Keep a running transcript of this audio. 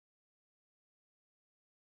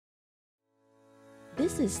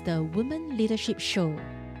This is the Women Leadership Show.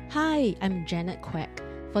 Hi, I'm Janet Quack.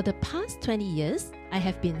 For the past 20 years, I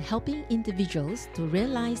have been helping individuals to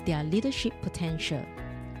realize their leadership potential.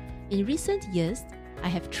 In recent years, I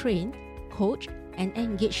have trained, coached, and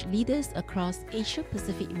engaged leaders across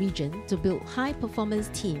Asia-Pacific region to build high-performance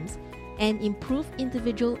teams and improve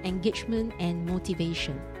individual engagement and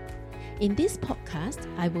motivation. In this podcast,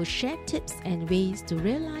 I will share tips and ways to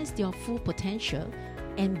realize your full potential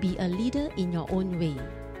and be a leader in your own way.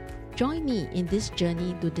 Join me in this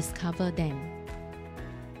journey to discover them.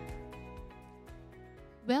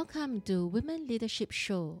 Welcome to Women Leadership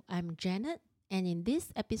Show. I'm Janet, and in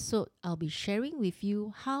this episode, I'll be sharing with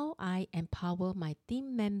you how I empower my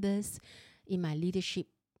team members in my leadership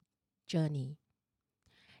journey.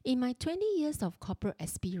 In my 20 years of corporate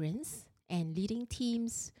experience and leading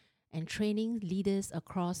teams and training leaders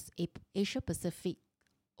across Asia Pacific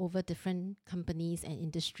over different companies and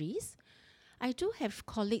industries, I do have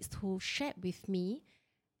colleagues who shared with me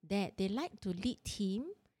that they like to lead team,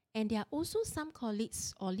 and there are also some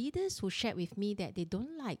colleagues or leaders who shared with me that they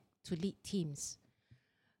don't like to lead teams.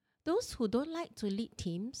 Those who don't like to lead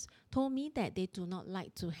teams told me that they do not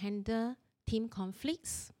like to handle team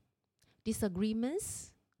conflicts,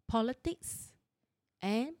 disagreements, politics,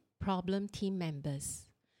 and problem team members.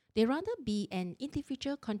 They rather be an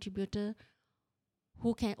individual contributor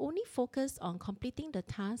who can only focus on completing the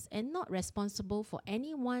task and not responsible for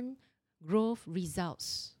anyone growth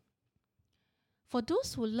results. For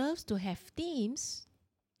those who love to have teams,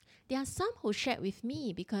 there are some who shared with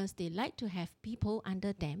me because they like to have people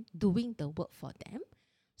under them doing the work for them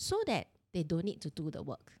so that they don't need to do the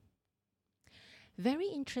work. Very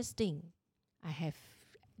interesting. I have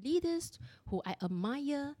leaders who I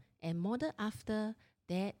admire and model after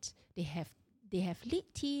that they have lead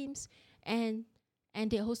teams and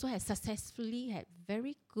they also have successfully had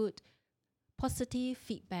very good positive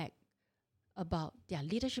feedback about their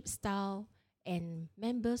leadership style and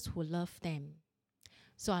members who love them.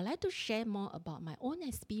 So I'd like to share more about my own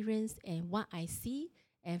experience and what I see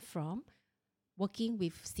and from working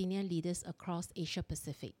with senior leaders across Asia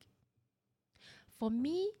Pacific. For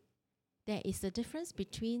me, there is a difference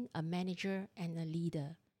between a manager and a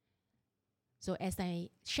leader. So as I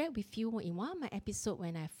shared with you in one of my episodes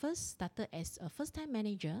when I first started as a first-time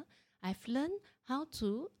manager, I've learned how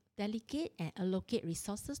to delegate and allocate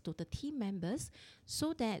resources to the team members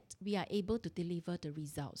so that we are able to deliver the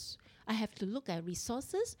results. I have to look at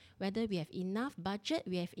resources, whether we have enough budget,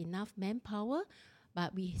 we have enough manpower,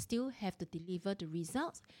 but we still have to deliver the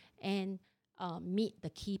results and meet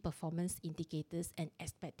the key performance indicators and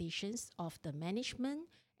expectations of the management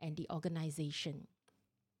and the organization.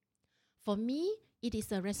 For me, it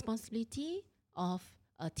is a responsibility of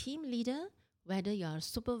a team leader, whether you're a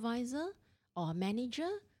supervisor or a manager,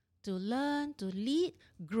 to learn, to lead,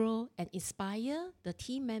 grow, and inspire the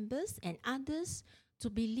team members and others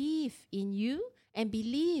to believe in you and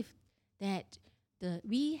believe that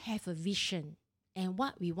we have a vision and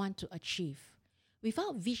what we want to achieve.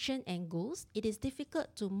 Without vision and goals, it is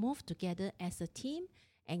difficult to move together as a team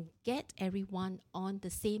and get everyone on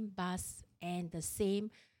the same bus and the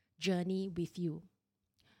same journey with you.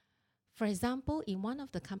 For example, in one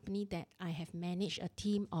of the company that I have managed a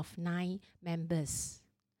team of 9 members.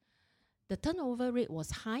 The turnover rate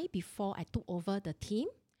was high before I took over the team.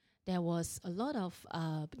 There was a lot of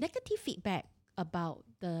negative feedback about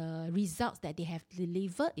the results that they have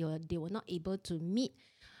delivered. They were not able to meet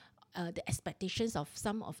the expectations of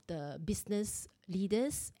some of the business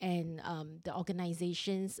leaders and the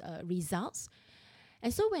organization's results.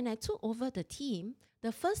 And so when I took over the team,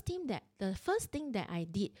 the first thing that I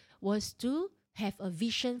did was to have a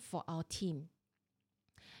vision for our team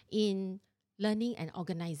in learning and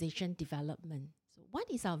organization development. So what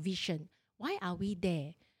is our vision? Why are we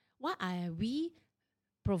there? What are we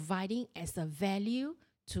providing as a value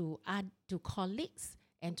to colleagues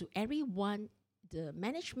and to everyone, the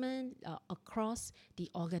management across the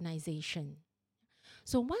organization?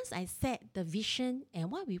 So once I set the vision and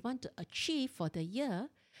what we want to achieve for the year,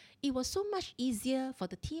 it was so much easier for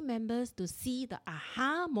the team members to see the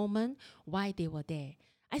aha moment why they were there.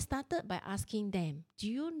 I started by asking them, do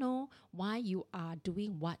you know why you are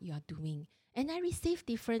doing what you are doing? And I received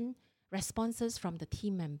different responses from the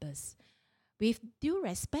team members. With due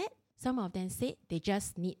respect, some of them said they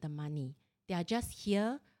just need the money. They are just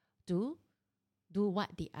here to do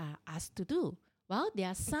what they are asked to do. Well, there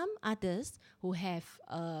are some others who have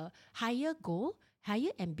a higher goal,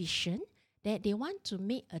 higher ambition, that they want to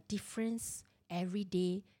make a difference every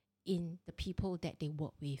day in the people that they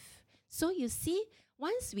work with. So you see,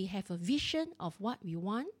 once we have a vision of what we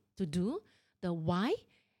want to do, the why,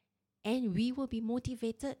 and we will be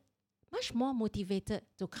motivated, much more motivated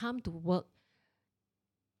to come to work,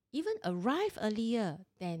 even arrive earlier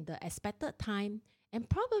than the expected time, and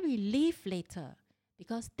probably leave later,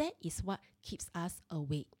 because that is what keeps us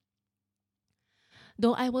awake.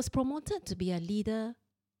 Though I was promoted to be a leader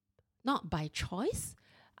not by choice,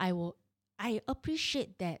 I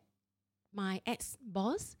appreciate that my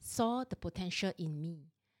ex-boss saw the potential in me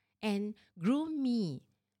and grew me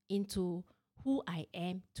into who I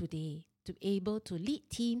am today, to be able to lead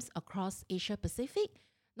teams across Asia Pacific,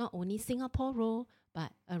 not only Singapore role,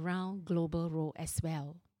 but around global role as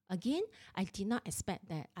well. Again, I did not expect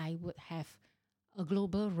that I would have a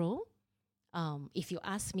global role. If you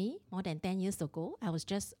ask me, more than 10 years ago, I was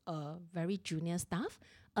just a very junior staff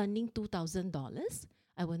earning $2,000.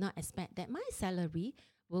 I will not expect that my salary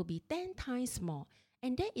will be 10 times more.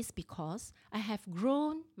 And that is because I have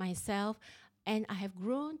grown myself, and I have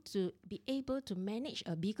grown to be able to manage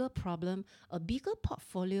a bigger problem, a bigger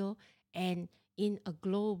portfolio, and in a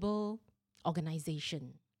global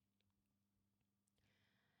organization.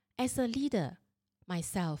 As a leader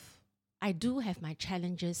myself, I do have my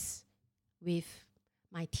challenges with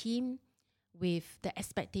my team, with the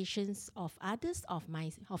expectations of others, of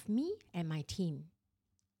me and my team.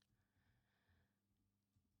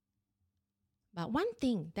 But one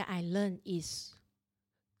thing that I learned is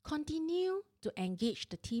continue to engage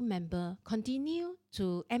the team member, continue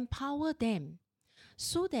to empower them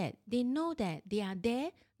so that they know that they are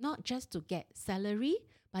there not just to get salary,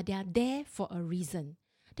 but they are there for a reason.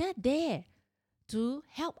 They're there to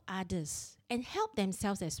help others and help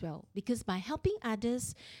themselves as well. Because by helping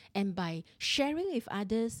others and by sharing with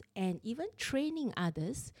others and even training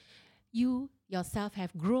others, you yourself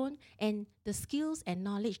have grown, and the skills and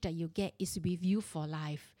knowledge that you get is with you for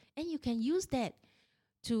life. And you can use that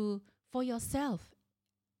for yourself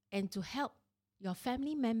and to help your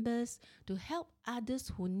family members, to help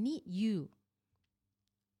others who need you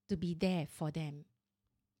to be there for them.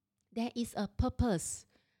 There is a purpose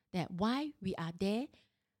that why we are there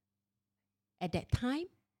at that time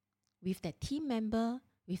with the team member,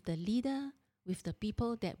 with the leader, with the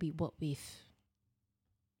people that we work with.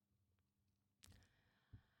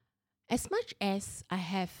 As much as I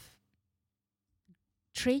have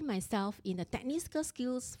trained myself in the technical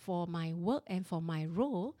skills for my work and for my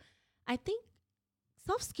role, I think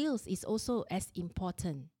soft skills is also as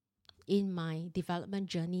important in my development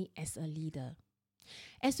journey as a leader.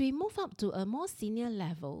 As we move up to a more senior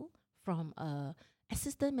level, from a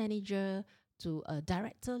assistant manager to a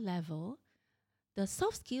director level, the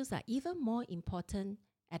soft skills are even more important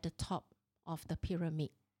at the top of the pyramid.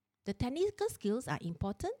 The technical skills are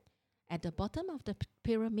important at the bottom of the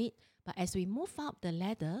pyramid, but as we move up the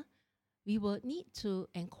ladder, we will need to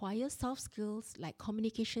acquire soft skills like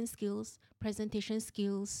communication skills, presentation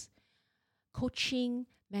skills, coaching,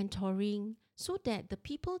 mentoring, so that the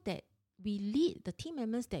people that we lead, the team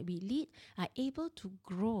members that we lead, are able to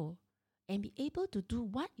grow and be able to do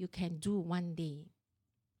what you can do one day.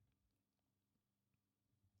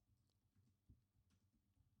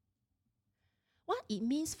 What it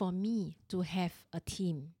means for me to have a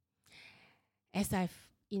team. As I've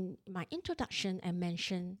in my introduction, I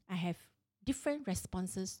mentioned I have different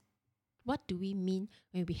responses. What do we mean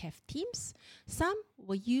when we have teams? Some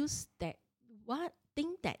will use that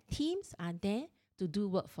think that teams are there to do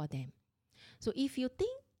work for them. So if you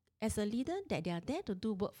think as a leader that they are there to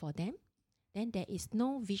do work for them, then there is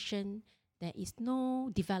no vision, there is no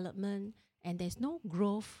development, and there's no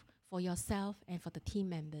growth for yourself and for the team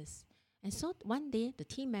members. And so one day the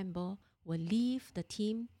team member will leave the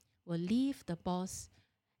team, will leave the boss,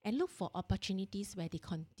 and look for opportunities where they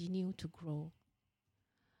continue to grow.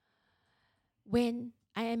 When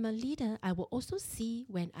I am a leader, I will also see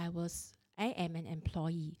when I am an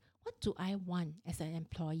employee. What do I want as an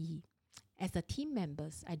employee? As a team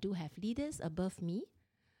members, I do have leaders above me.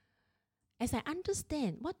 As I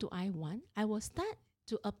understand what do I want, I will start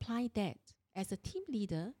to apply that as a team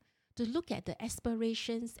leader to look at the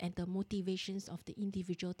aspirations and the motivations of the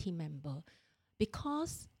individual team member,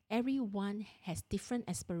 because everyone has different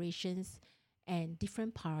aspirations and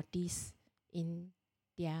different priorities in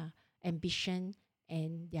their ambition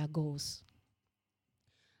and their goals.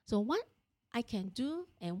 So what I can do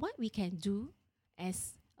and what we can do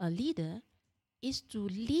as a leader is to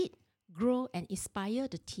lead, grow, and inspire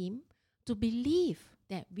the team to believe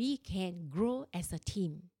that we can grow as a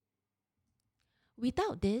team.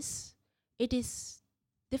 Without this, it is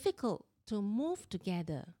difficult to move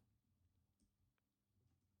together.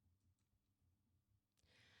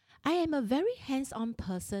 I am a very hands-on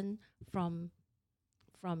person from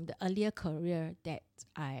the earlier career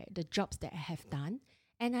the jobs that I have done.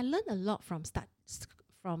 And I learned a lot from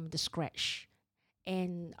the scratch.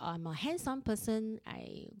 And I'm a hands-on person.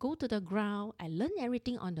 I go to the ground. I learn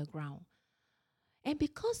everything on the ground. And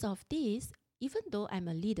because of this, even though I'm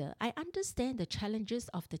a leader, I understand the challenges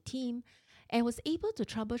of the team and was able to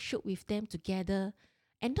troubleshoot with them together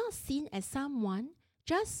and not seen as someone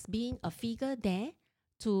just being a figure there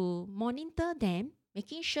to monitor them,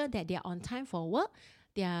 making sure that they're on time for work,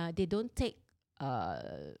 they don't take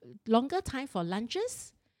longer time for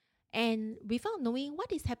lunches, and without knowing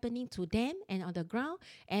what is happening to them and on the ground,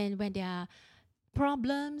 and when there are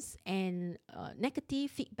problems and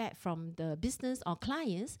negative feedback from the business or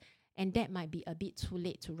clients, and that might be a bit too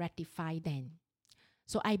late to rectify then.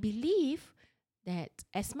 So I believe that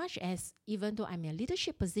as much as, even though I'm in a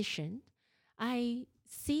leadership position, I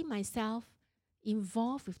see myself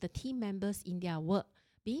involved with the team members in their work,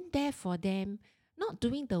 being there for them, not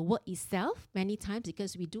doing the work itself many times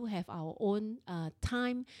because we do have our own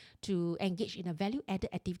time to engage in the value-added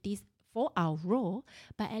activities for our role,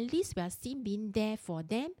 but at least we are seen being there for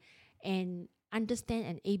them and understand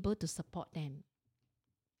and able to support them.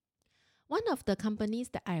 One of the companies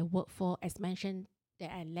that I work for, as mentioned,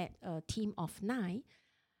 that I led a team of 9,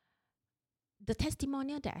 the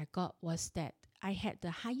testimonial that I got was that I had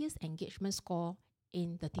the highest engagement score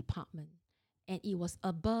in the department, and it was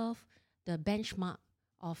above the benchmark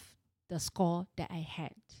of the score that I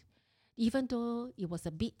had. Even though it was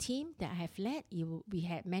a big team that I have led, we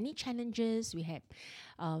had many challenges, we had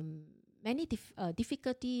many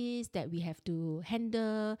difficulties that we have to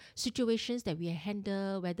handle, situations that we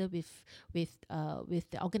handle, whether with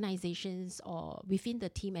the organizations or within the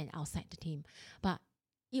team and outside the team. But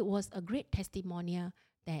it was a great testimonial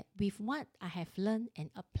that with what I have learned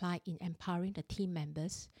and applied in empowering the team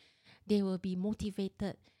members, they will be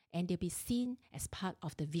motivated and they'll be seen as part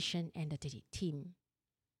of the vision and the team.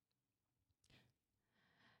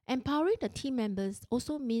 Empowering the team members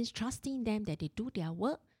also means trusting them that they do their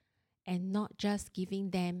work and not just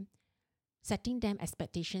setting them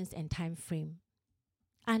expectations and time frame.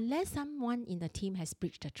 Unless someone in the team has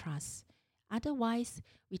breached the trust. Otherwise,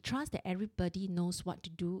 we trust that everybody knows what to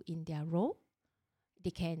do in their role.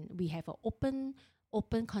 We have an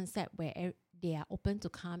open concept where they are open to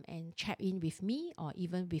come and chat in with me or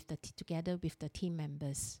even together with the team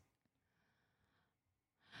members.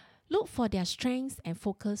 Look for their strengths and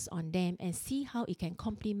focus on them and see how it can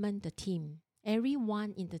complement the team.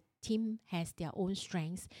 Everyone in the team has their own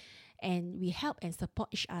strengths, and we help and support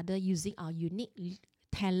each other using our unique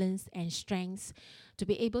talents and strengths to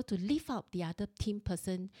be able to lift up the other team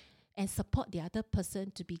person and support the other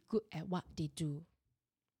person to be good at what they do.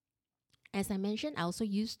 As I mentioned, I also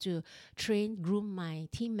used to groom my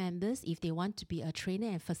team members if they want to be a trainer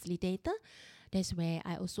and facilitator. That's where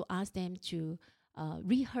I also ask them to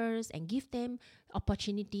rehearse and give them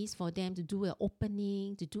opportunities for them to do an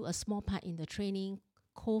opening, to do a small part in the training,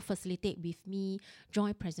 co-facilitate with me,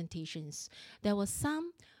 join presentations. There were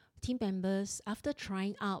some team members, after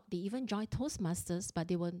trying out, they even joined Toastmasters, but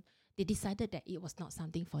they decided that it was not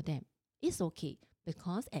something for them. It's okay,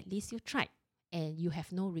 because at least you tried and you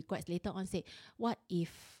have no regrets. Later on, say, what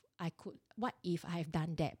if I have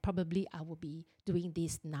done that? Probably I will be doing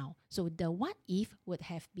this now. So the what if would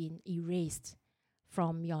have been erased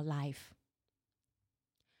from your life.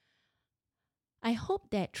 I hope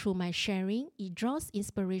that through my sharing, it draws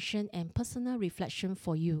inspiration and personal reflection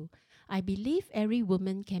for you. I believe every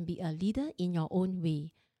woman can be a leader in your own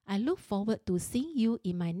way. I look forward to seeing you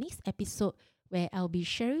in my next episode, where I'll be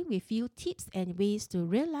sharing with you tips and ways to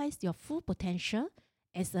realize your full potential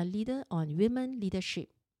as a leader on women leadership.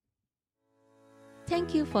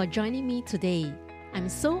 Thank you for joining me today. I'm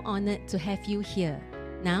so honored to have you here.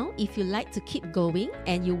 Now, if you'd like to keep going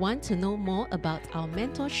and you want to know more about our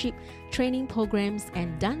mentorship, training programs,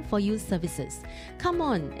 and done-for-you services, come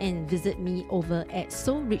on and visit me over at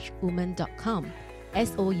soulrichwoman.com,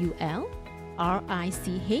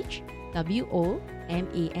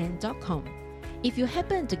 soulrichwoman.com. If you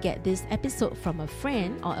happen to get this episode from a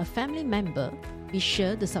friend or a family member, be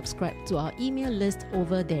sure to subscribe to our email list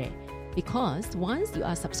over there, because once you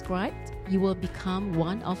are subscribed, you will become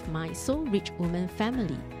one of my Soul Rich Woman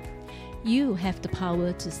family. You have the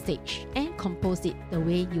power to stage and compose it the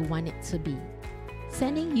way you want it to be.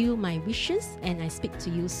 Sending you my wishes, and I speak to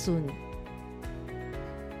you soon.